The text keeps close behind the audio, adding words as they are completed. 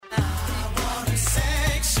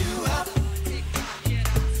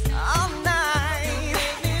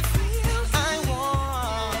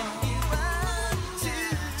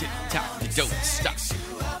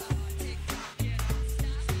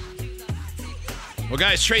Well,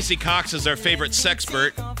 guys, Tracy Cox is our favorite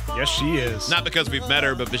sexpert. Yes, she is. Not because we've met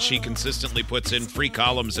her, but because she consistently puts in free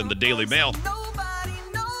columns in the Daily Mail.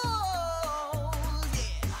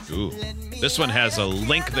 Ooh. This one has a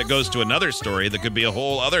link that goes to another story that could be a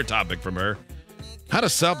whole other topic from her. How to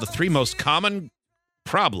solve the 3 most common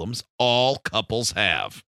problems all couples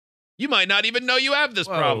have. You might not even know you have this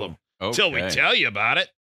problem until we tell you about it.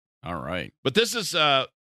 All right. But this is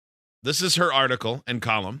her article and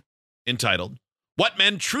column entitled, What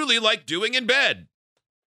Men Truly Like Doing in Bed.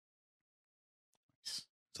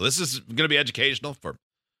 So this is going to be educational for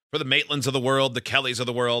the Maitlands of the world, the Kellys of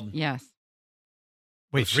the world. Yes.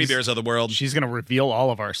 Wait, the Free Bears of the world. She's going to reveal all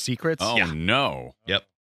of our secrets? Oh, yeah. No. Yep.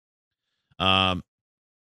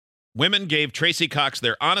 Women gave Tracy Cox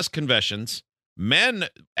their honest confessions. Men,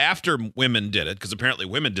 after women did it, because apparently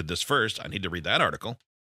women did this first. I need to read that article.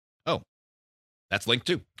 Oh, that's linked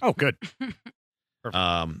too. Oh, good.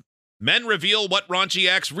 Men reveal what raunchy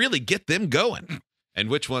acts really get them going and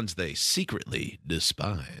which ones they secretly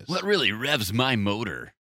despise. What really revs my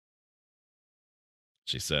motor?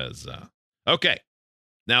 She says, okay.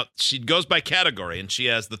 Now, she goes by category, and she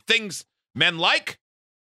has the things men like,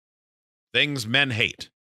 things men hate.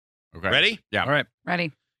 Okay. Ready? Yeah. All right.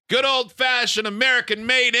 Ready. Good old-fashioned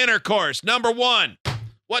American-made intercourse. Number 1.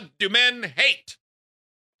 What do men hate?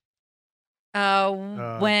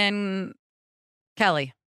 When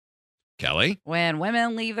Kelly, when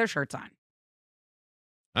women leave their shirts on.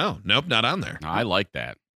 Oh, nope, not on there. I like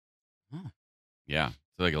that. Oh. Yeah.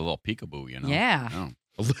 It's like a little peekaboo, you know? Yeah. Oh.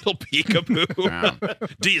 A little peekaboo. Yeah.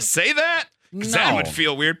 Do you say that? Because that would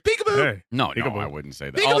feel weird. Peekaboo. Hey. No, Peekaboo. I wouldn't say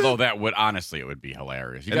that. Peekaboo. Although that would, honestly, it would be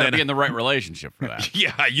hilarious. You And got to then- be in the right relationship for that.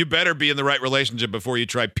 Yeah, you better be in the right relationship before you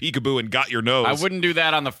try peekaboo and got your nose. I wouldn't do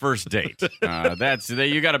that on the first date.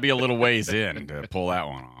 You got to be a little ways in to pull that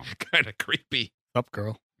one off. Kind of creepy. Up,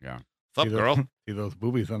 girl. Yeah. Fuck, See girl. See those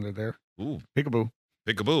boobies under there? Ooh, Peekaboo.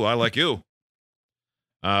 peekaboo. I like you.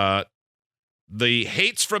 The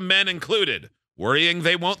hates from men included worrying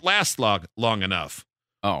they won't last long enough,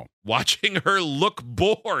 Oh, watching her look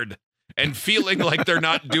bored, and feeling like they're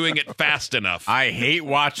not doing it fast enough. I hate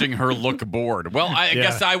watching her look bored. Well, I Yeah.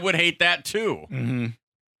 guess I would hate that too. Mm-hmm.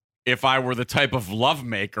 If I were the type of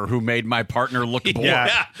lovemaker who made my partner look bored.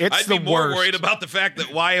 Yeah, it's I'd be the more worst. worried about the fact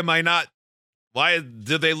that why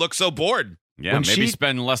do they look so bored? Yeah, When maybe she-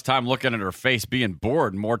 spend less time looking at her face being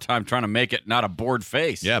bored, more time trying to make it not a bored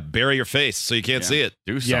face. Yeah, bury your face so you can't Yeah. see it.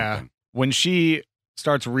 Do Yeah. something. When she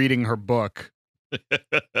starts reading her book,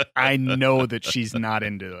 I know that she's not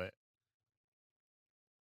into it.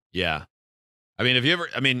 Yeah. I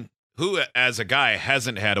mean, who as a guy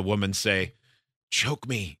hasn't had a woman say, choke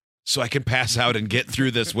me so I can pass out and get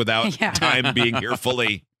through this without Yeah. time being here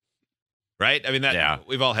fully? Right? I mean,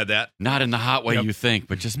 we've all had that. Not in the hot way Yep. you think,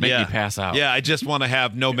 but just make Yeah. me pass out. Yeah, I just want to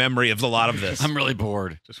have no memory of a lot of this. I'm really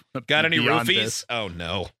bored. Just Got any beyond roofies? this. Oh,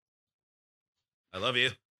 no. I love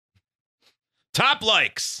you. Top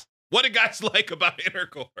likes. What do guys like about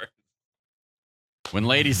intercourse? When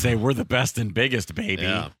ladies say we're the best and biggest, baby.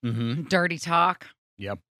 Yeah. Mm-hmm. Dirty talk.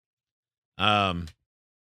 Yep.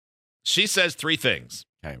 She says 3 things.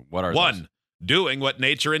 Okay, what are 1, doing what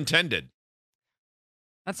nature intended.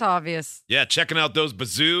 That's obvious. Yeah, checking out those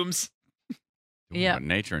bazooms. those? Yeah. What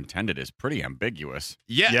nature intended is pretty ambiguous.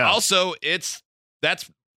 Yeah. Yeah. Also, that's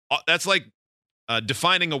like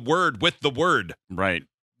defining a word with the word. Right.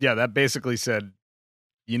 Yeah, that basically said,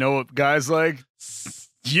 you know what guys like?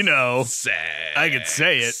 You know, Sex. I could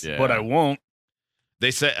say it, Yeah. but I won't. They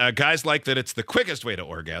say guys like that it's the quickest way to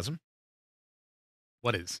orgasm.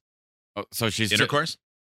 What is? Oh, so she's Intercourse.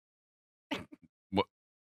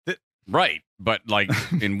 right, but like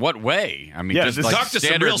in what way? I mean, Yeah, just this- like Talk to some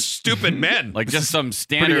standard, real stupid men. like just some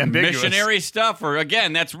standard ambiguous. missionary stuff, or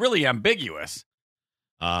again, that's really ambiguous.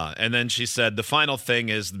 And then she said the final thing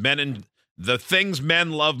is the things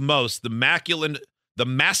men love most, the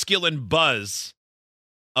masculine buzz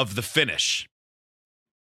of the finish.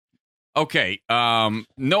 Okay,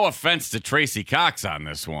 no offense to Tracy Cox on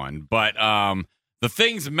this one, but the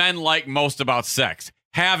things men like most about sex: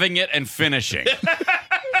 having it and finishing.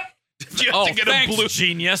 Did you have to get thanks, a blue?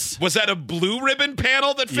 genius. Was that a blue ribbon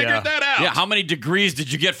panel that figured Yeah. that out? Yeah, how many degrees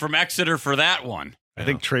did you get from Exeter for that one? I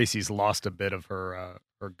think Tracy's lost a bit of her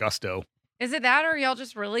gusto. Is it that, or are y'all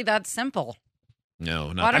just really that simple? No,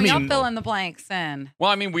 Why not. don't y'all mean- fill in the blanks then?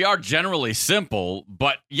 Well, I mean, we are generally simple,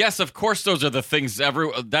 but yes, of course, those are the things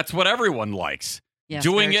that's what everyone likes. Yes,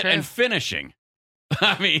 Doing very it true. and finishing.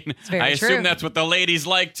 I mean, very I assume true. that's what the ladies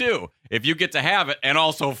like too. If you get to have it and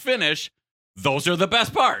also finish, those are the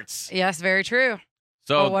best parts. Yes, very true.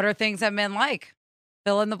 So But what are things that men like?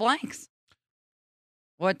 Fill in the blanks.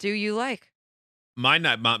 What do you like? mine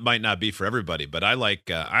might not be for everybody, but I like.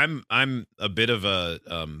 I'm a bit of a.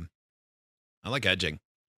 I like edging.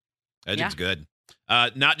 Edging's good.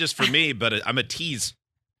 Not just for me, but I'm a tease.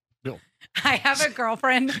 I have a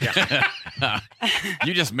girlfriend.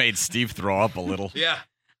 You just made Steve throw up a little. Yeah.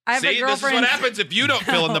 I have See, a this is girlfriend. what happens if you don't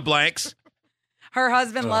fill in the blanks. Her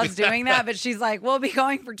husband loves doing that, but she's like, we'll be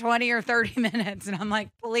going for 20 or 30 minutes. And I'm like,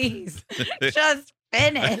 please, just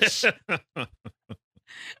finish.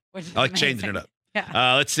 Which is I like amazing. changing it up.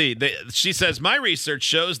 Yeah. Let's see. She says, my research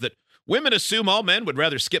shows that women assume all men would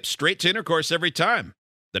rather skip straight to intercourse every time,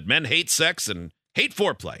 that men hate sex and hate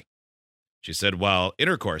foreplay. She said, while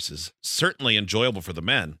intercourse is certainly enjoyable for the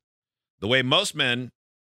men, the way most men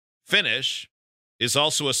finish is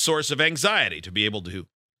also a source of anxiety. To be able to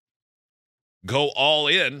go all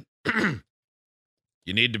in,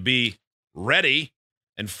 you need to be ready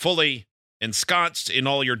and fully ensconced in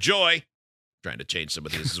all your joy. Trying to change some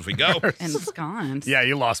of these as we go. And scones. Yeah,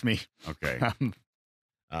 you lost me. Okay.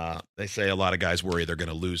 They say a lot of guys worry they're going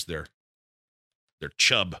to lose their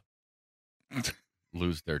chub.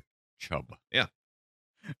 Lose their chub. I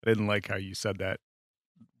didn't like how you said that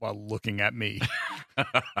while looking at me.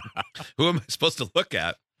 Who am I supposed to look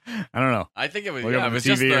at? I don't know. I think it was, Look up it on was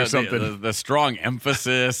TV just or something. the strong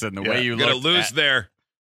emphasis and the way you You're going look. to lose their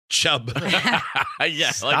chub.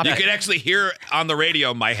 Yeah. Stop You it. could actually hear on the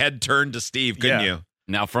radio my head turned to Steve, couldn't Yeah. you?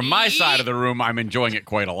 Now, from my side of the room, I'm enjoying it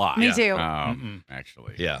quite a lot. Me too.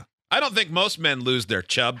 Actually. Yeah. I don't think most men lose their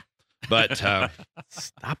chub, but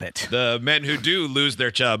Stop it. the men who do lose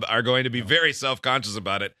their chub are going to be very self-conscious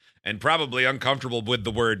about it and probably uncomfortable with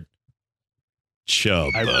the word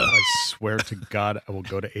chub. I swear to God, I will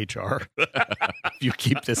go to HR if you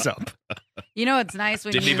keep this up. You know, it's nice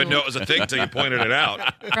when Didn't you, even know it was a thing until you pointed it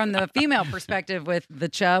out. from the female perspective with the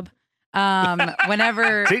chub,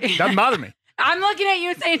 whenever See, doesn't bother me. I'm looking at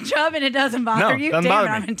you saying chub and it doesn't bother No, you, doesn't damn bother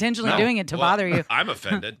it, me. I'm intentionally No. doing it to Well, bother you. I'm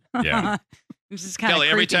offended. Yeah. It's just kind of Kelly,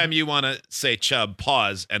 every time you want to say chub,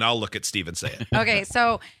 pause, and I'll look at Steve and say it. Okay,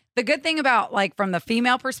 so the good thing about like from the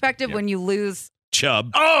female perspective, Yeah. when you lose,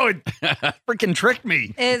 Chub. Oh, it freaking tricked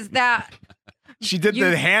me. is that She did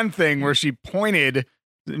You- the hand thing where she pointed,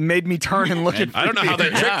 made me turn and look at I don't know how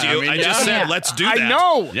that Yeah, tricked you. I mean, I just yeah. said, let's do that. I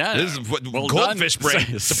know. Yeah. This is what Well goldfish done.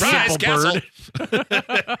 brain. Surprise, Simple Castle.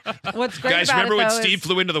 bird. what's great Guys, about remember it, when though, Steve is,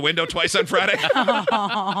 flew into the window twice on Friday?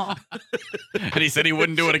 And he said he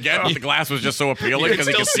wouldn't do it again, but the glass was just so appealing You can because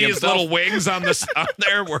he still could see see his himself. little wings on this on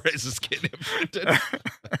there where it's just getting imprinted.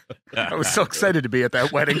 I was so excited to be at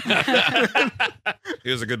that wedding.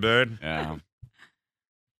 He was a good bird. Yeah.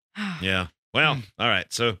 Yeah. Well, all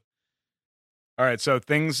right. So All right, so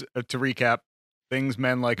things to recap, things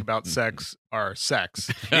men like about sex are sex.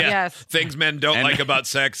 yeah. yes, Things men don't And- like about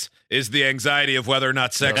sex is the anxiety of whether or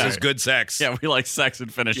not sex Right. is good sex. Yeah, we like sex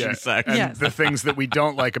and finishing Yeah. sex. And Yes. the things that we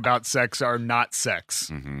don't like about sex are not sex.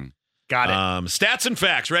 Mm-hmm. Got it. Stats and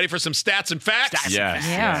facts. Ready for some stats and facts? Yes.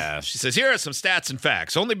 Yeah. Yes. She says, here are some stats and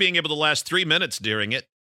facts. Only being able to last 3 minutes during it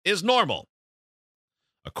is normal.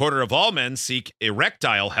 A quarter of all men seek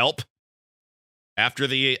erectile help after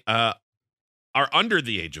the are under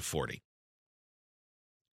the age of 40.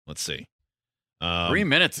 Let's see. 3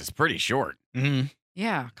 minutes is pretty short. Mm-hmm.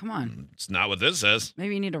 yeah. Come on, It's not what this says.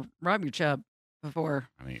 maybe you need to rub your chub before.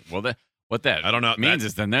 I mean, well, what that I don't know. means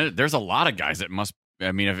is then there's a lot of guys that must.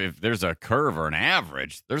 I mean, if there's a curve or an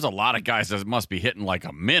average, there's a lot of guys that must be hitting like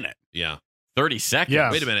a minute, Yeah. 30 seconds. Yeah.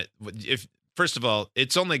 Wait a minute. If first of all,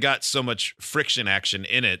 it's only got so much friction action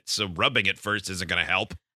in it, so rubbing it first isn't going to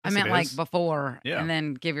help. I Yes, meant it like is. before, Yeah. and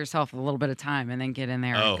then give yourself a little bit of time, and then get in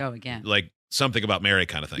there Oh. and go again. Like something about Mary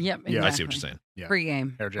kind of thing. Yep, Yeah. I see what you're saying. Yeah.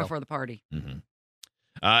 Pre-game Hair gel. before the party. Mm-hmm.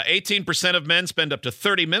 18% of men spend up to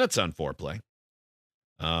 30 minutes on foreplay.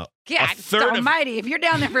 God third of- almighty, if you're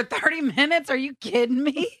down there for 30 minutes, are you kidding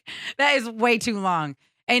me? That is way too long.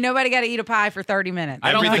 Ain't nobody got to eat a pie for 30 minutes.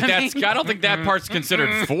 I don't You know think what that's. mean? I don't think that part's considered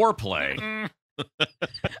foreplay.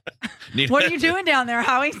 What are you doing down there,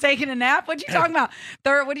 Howie? Taking a nap? What you talking about?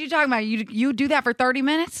 What are you talking about? You do that for 30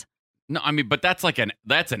 minutes? No, I mean, but that's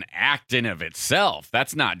an act in of itself.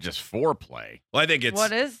 That's not just foreplay. Well, I think it's.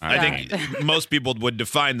 What is I that? think most people would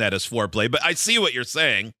define that as foreplay, but I see what you're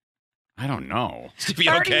saying. I don't know. Stevie,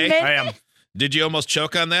 30 okay? minutes? I am. Did you almost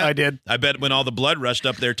choke on that? I did. I bet when all the blood rushed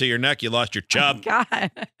up there to your neck, you lost your chub.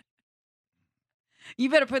 God. You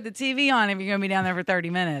better put the TV on if you're going to be down there for 30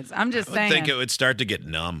 minutes. I'm just I would saying. think it would start to get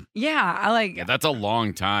numb. Yeah, I like Yeah, that's a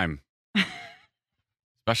long time,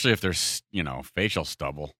 especially if there's facial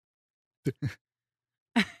stubble.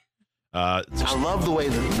 I love the way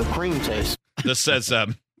the cream tastes. This says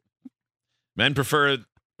men prefer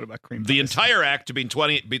What about cream? the pies? entire act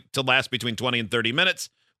to last between 20 and 30 minutes,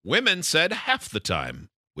 Women said half the time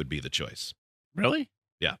would be the choice. Really?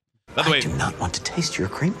 By the way, not want to taste your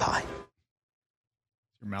cream pie.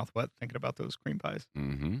 Your mouth wet thinking about those cream pies?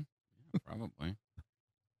 Mm-hmm. Probably.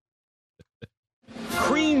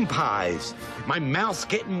 Cream pies. My mouth's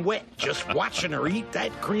getting wet just watching her eat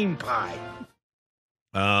that cream pie.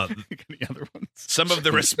 Any other ones? some of the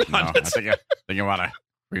No, I respondents, think about a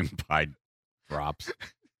cream pie drops.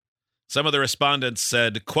 some of the respondents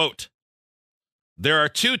said, quote, "There are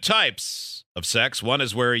two types of sex. One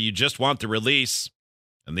is where you just want the release,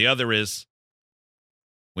 and the other is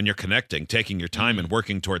when you're connecting, taking your time and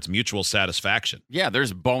working towards mutual satisfaction." Yeah,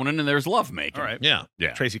 there's boning and there's love making. All right. Yeah.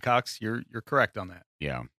 Yeah. Tracy Cox, you're correct on that.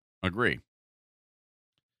 Yeah. Agree.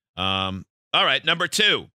 All right, number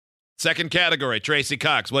 2. Second category, Tracy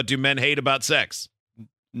Cox. What do men hate about sex?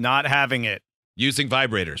 Not having it. Using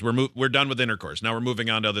vibrators. We're done with intercourse. Now we're moving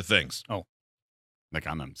on to other things. Like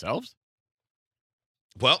on themselves?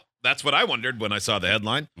 Well, that's what I wondered when I saw the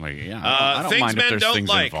headline. Like, yeah. I don't Things mind if men there's don't things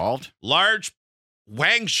like. involved. Large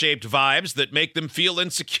wang-shaped vibes that make them feel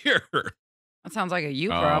insecure. That sounds like a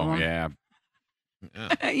you Oh, problem. yeah.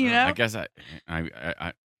 You know? I guess I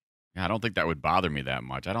don't think that would bother me that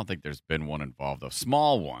much. I don't think there's been one involved, though.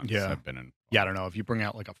 Small ones Yeah. have been involved. Yeah, I don't know. If you bring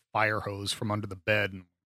out like a fire hose from under the bed, and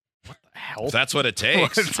what the hell? If that's what it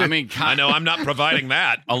takes. I mean, I know I'm not providing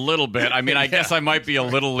that. a little bit. I mean, I guess I might be a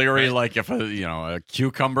little leery. Like if a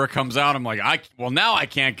cucumber comes out, I'm like, now I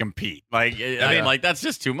can't compete. Like, I mean, like that's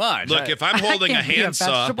just too much. Look, if I'm holding a Can't be a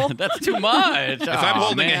handsaw, vegetable. that's too much. if I'm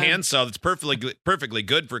holding a handsaw that's perfectly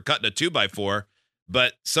good for cutting a 2x4,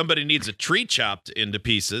 but somebody needs a tree chopped into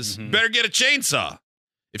pieces, better get a chainsaw.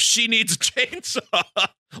 If she needs a chainsaw,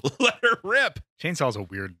 let her rip. Chainsaw's a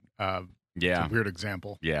weird, yeah, weird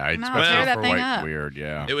example. yeah, it's No, tear that for thing white up. weird.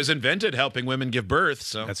 Yeah, It was invented helping women give birth,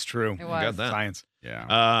 so That's true. It you was. got that. Science.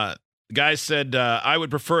 yeah. Guy said, I would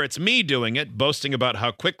prefer it's me doing it, boasting about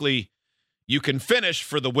how quickly you can finish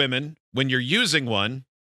for the women when you're using one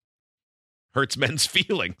hurts men's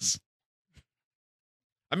feelings.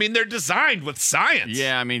 I mean, they're designed with science.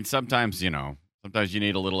 Yeah, I mean, sometimes you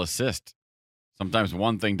need a little assist. Sometimes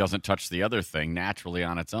one thing doesn't touch the other thing naturally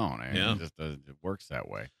on its own. Yeah. It works that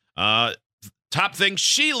way. Top things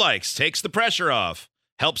she likes, takes the pressure off,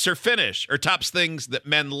 helps her finish, or tops things that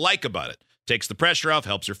men like about it. Takes the pressure off,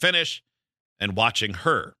 helps her finish, and watching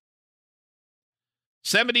her.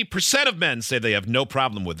 70% of men say they have no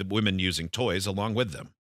problem with women using toys along with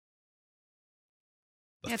them.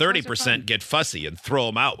 The Yeah, toys are 30% fun. get fussy and throw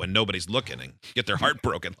them out when nobody's looking and get their heart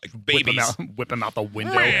broken like babies. Whip them out the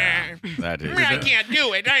window. That is. I can't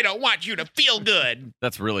do it. I don't want you to feel good.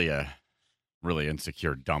 That's really a really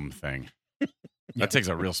insecure, dumb thing. That takes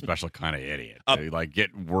a real special kind of idiot to like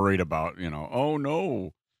get worried about. Oh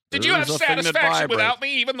no. Did you have There's a thing that satisfaction vibrates. without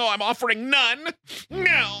me, even though I'm offering none?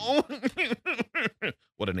 No.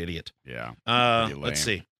 What an idiot. Yeah. Pretty lame. Let's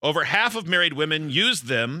see. Over half of married women use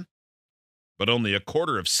them, but only a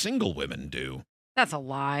quarter of single women do. That's a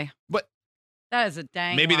lie. What? That is a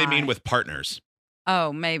dang Maybe they lie. mean with partners.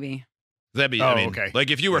 Oh, maybe. That'd be, Oh, I mean, okay.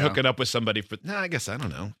 like if you were Yeah. hooking up with somebody for, I guess, I don't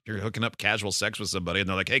know. You're hooking up casual sex with somebody and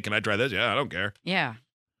they're like, hey, can I try this? Yeah, I don't care. Yeah.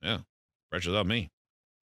 Pressure's on me.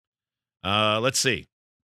 Let's see.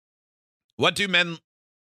 What do men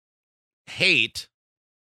hate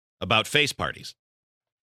about face parties?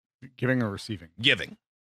 Giving or receiving? Giving.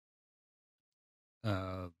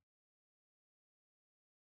 I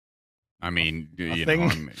mean,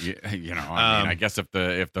 Nothing. I guess if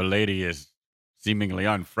the lady is seemingly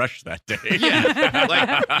unfresh that day, Yeah.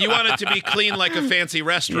 Like you want it to be clean like a fancy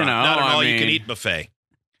restaurant, not an I all-you-can-eat buffet.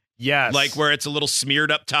 Yes. Like where it's a little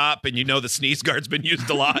smeared up top and you know the sneeze guard's been used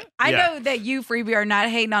a lot. I Yeah. know that you, Freebie, are not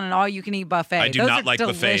hating on an all-you-can-eat buffet. I do Those not are like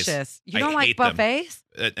buffets. delicious. You I don't like hate them. buffets?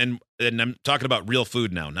 And I'm talking about real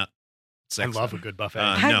food now, not I sex. love a good buffet.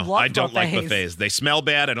 I No, love I don't like buffets. buffets. They smell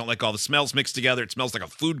bad. I don't like all the smells mixed together. It smells like a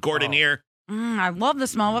food court in Oh. here. I love the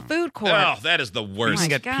smell of a food court. Oh, that is the you worst. can my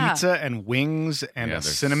get God. pizza and wings and Yeah, a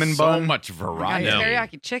there's cinnamon so bun. much I variety. No.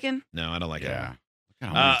 teriyaki chicken. No, I don't like Yeah. it.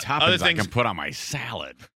 Look at how many Other toppings I things- can put on my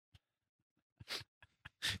salad.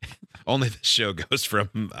 Only the show goes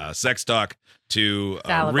from sex talk to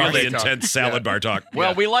Salad bar really talk. intense salad bar talk.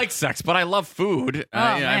 Well, we like sex, but I love food.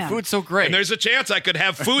 man. Food's so great. And there's a chance I could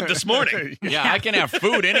have food this morning. I can have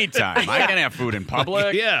food anytime. I can have food in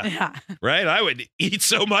public. Yeah, Yeah. right? I would eat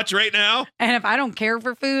so much right now. And if I don't care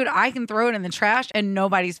for food, I can throw it in the trash and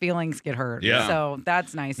nobody's feelings get hurt. Yeah. So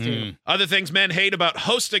that's nice too. Other things men hate about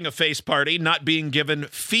hosting a face party, not being given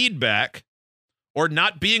feedback or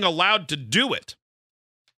not being allowed to do it.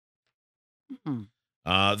 Mhm.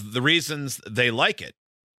 The reasons they like it.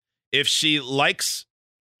 If she likes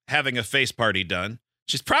having a face party done,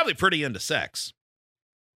 She's probably pretty into sex.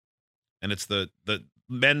 And it's the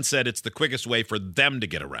men said it's the quickest way for them to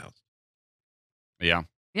get aroused. Yeah.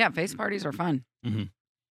 Yeah, face parties are fun.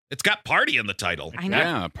 It's got party in the title. I know.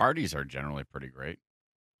 Yeah, parties are generally pretty great.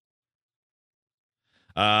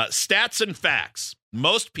 Stats and facts.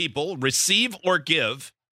 Most people receive or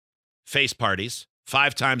give face parties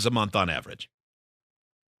 5 times a month on average.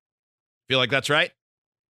 Feel like that's right?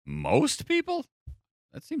 Most people?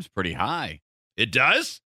 That seems pretty high. It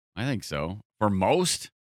does? I think so. For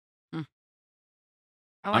most? like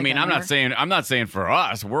I mean, that number. I'm not saying for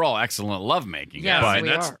us. We're all excellent lovemaking. Yes, but we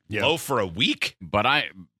that's are. low for a week. But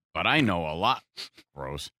I know a lot.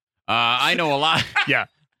 Gross. I know a lot. Yeah.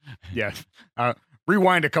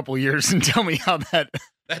 Rewind a couple years and tell me how that.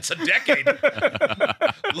 That's a decade.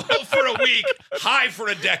 Low for a week, high for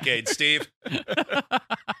a decade, Steve.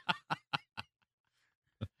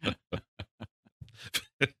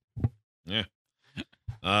 Yeah.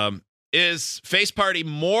 Is face party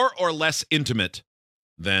more or less intimate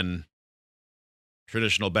than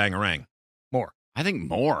traditional bangarang? I think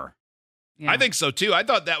more. Yeah. I think so too. I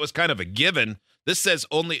thought that was kind of a given. This says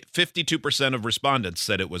only 52% of respondents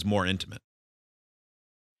said it was more intimate.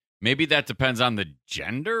 Maybe that depends on the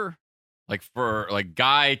gender. Like for like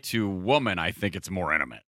guy to woman, I think it's more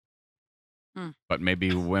intimate. But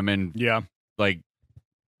maybe women Yeah. like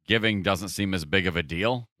giving doesn't seem as big of a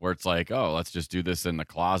deal where it's like, oh, let's just do this in the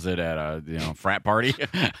closet at a frat party.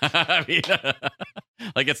 I mean,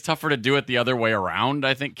 like it's tougher to do it the other way around,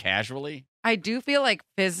 I think, casually. I do feel like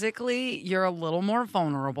physically you're a little more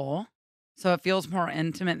vulnerable. So it feels more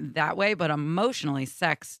intimate that way. But emotionally,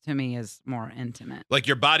 sex to me is more intimate. Like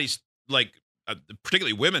your body's like,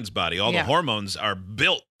 particularly women's body, all the Yeah. hormones are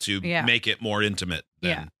built to Yeah. make it more intimate.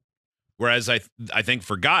 Yeah. Whereas I think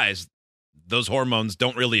for guys, those hormones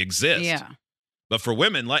don't really exist. Yeah. But for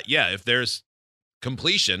women, like, yeah, if there's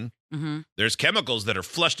completion, Mm-hmm. there's chemicals that are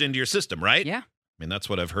flushed into your system, right? Yeah. I mean, that's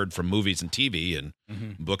what I've heard from movies and TV and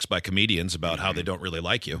books by comedians about how they don't really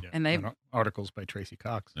like you. And they- articles by Tracy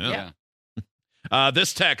Cox. Yeah. Yeah.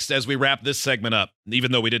 This text, as we wrap this segment up,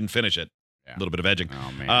 even though we didn't finish it, Yeah. a little bit of edging.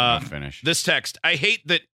 Oh man, Uh, not finish. This text, I hate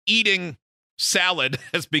that eating salad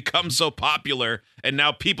has become so popular and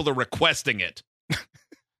now people are requesting it.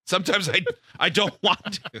 Sometimes I don't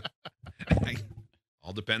want to.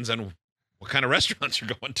 All depends on what kind of restaurants you're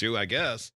going to, I guess.